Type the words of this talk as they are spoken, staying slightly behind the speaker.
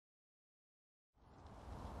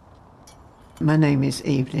My name is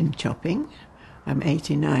Evelyn Chopping. I'm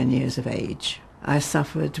 89 years of age. I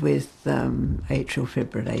suffered with atrial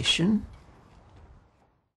fibrillation.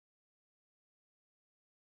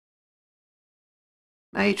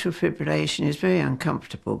 Atrial fibrillation is very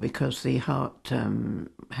uncomfortable because the heart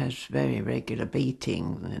has very regular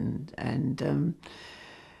beating, and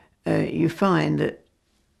you find that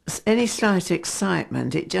any slight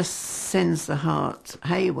excitement, it just sends the heart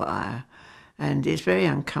haywire, and it's very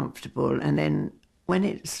uncomfortable. And then when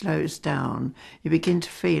it slows down, you begin to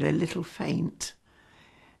feel a little faint,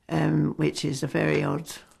 which is a very odd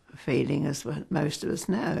feeling, as most of us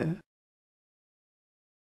know.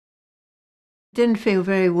 Didn't feel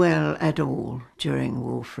very well at all during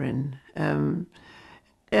warfarin.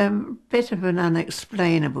 Bit of an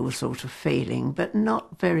unexplainable sort of feeling, but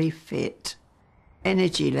not very fit.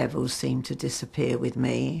 Energy levels seemed to disappear with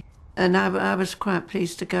me, and I was quite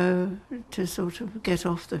pleased to go to sort of get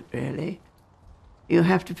off it, really. You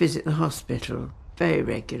have to visit the hospital very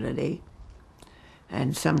regularly,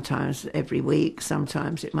 and sometimes every week,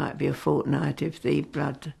 sometimes it might be a fortnight if the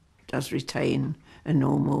blood does retain a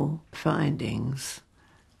normal findings,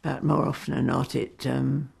 but more often than not it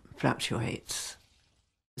fluctuates.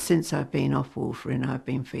 Since I've been off warfarin, I've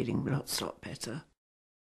been feeling lots better.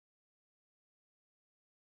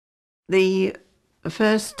 The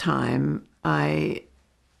first time I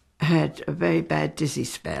had a very bad dizzy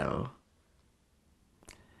spell,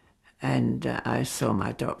 and I saw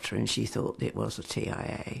my doctor and she thought it was a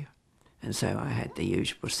TIA. And so I had the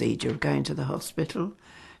usual procedure of going to the hospital,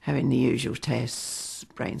 having the usual tests,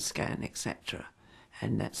 brain scan, etc.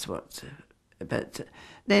 And that's what... but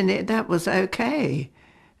then that was okay.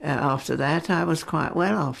 After that, I was quite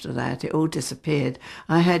well after that. It all disappeared.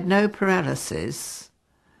 I had no paralysis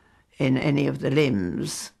in any of the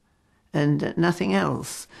limbs and nothing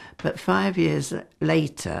else. But 5 years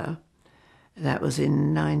later, that was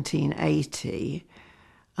in 1980,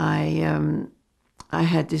 I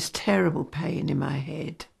had this terrible pain in my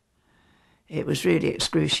head. It was really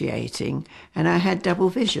excruciating, and I had double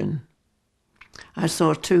vision. I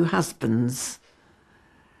saw two husbands,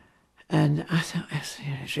 and I thought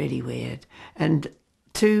it was really weird. And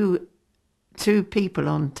two people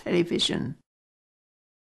on television.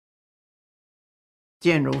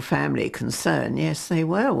 General family concern, yes, they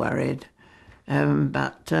were worried.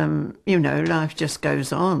 But, you know, life just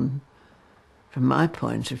goes on. From my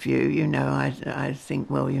point of view, you know, I think,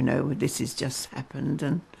 well, you know, this has just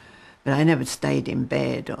happened. But I never stayed in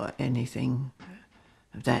bed or anything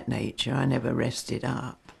of that nature. I never rested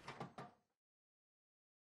up.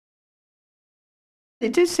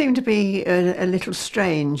 It did seem to be a little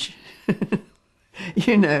strange,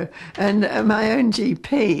 you know. And my own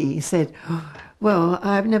GP said, well,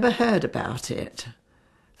 I've never heard about it.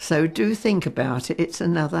 So do think about it. It's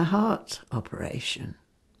another heart operation.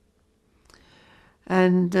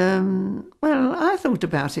 And, well, I thought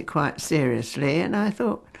about it quite seriously, and I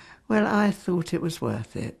thought, well, I thought it was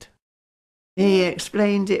worth it. He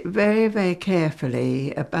explained it very, very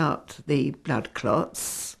carefully about the blood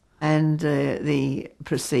clots and the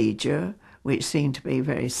procedure, which seemed to be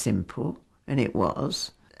very simple, and it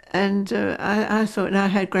was. And I thought, and I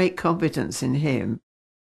had great confidence in him.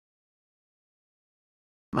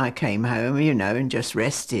 I came home, you know, and just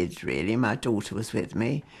rested, really. My daughter was with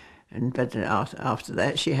me. But after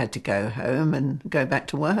that, she had to go home and go back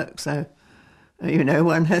to work. So, you know,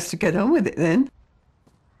 one has to get on with it then.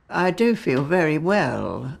 I do feel very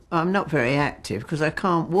well. I'm not very active because I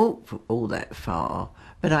can't walk all that far.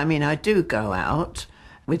 But I mean, I do go out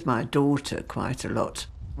with my daughter quite a lot.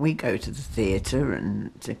 We go to the theatre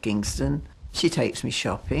and to Kingston. She takes me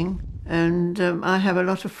shopping. And I have a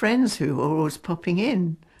lot of friends who are always popping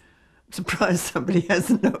in. I'm surprised somebody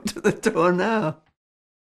hasn't knocked at the door now.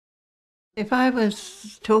 If I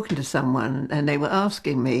was talking to someone and they were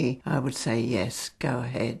asking me, I would say yes, go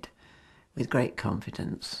ahead, with great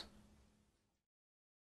confidence.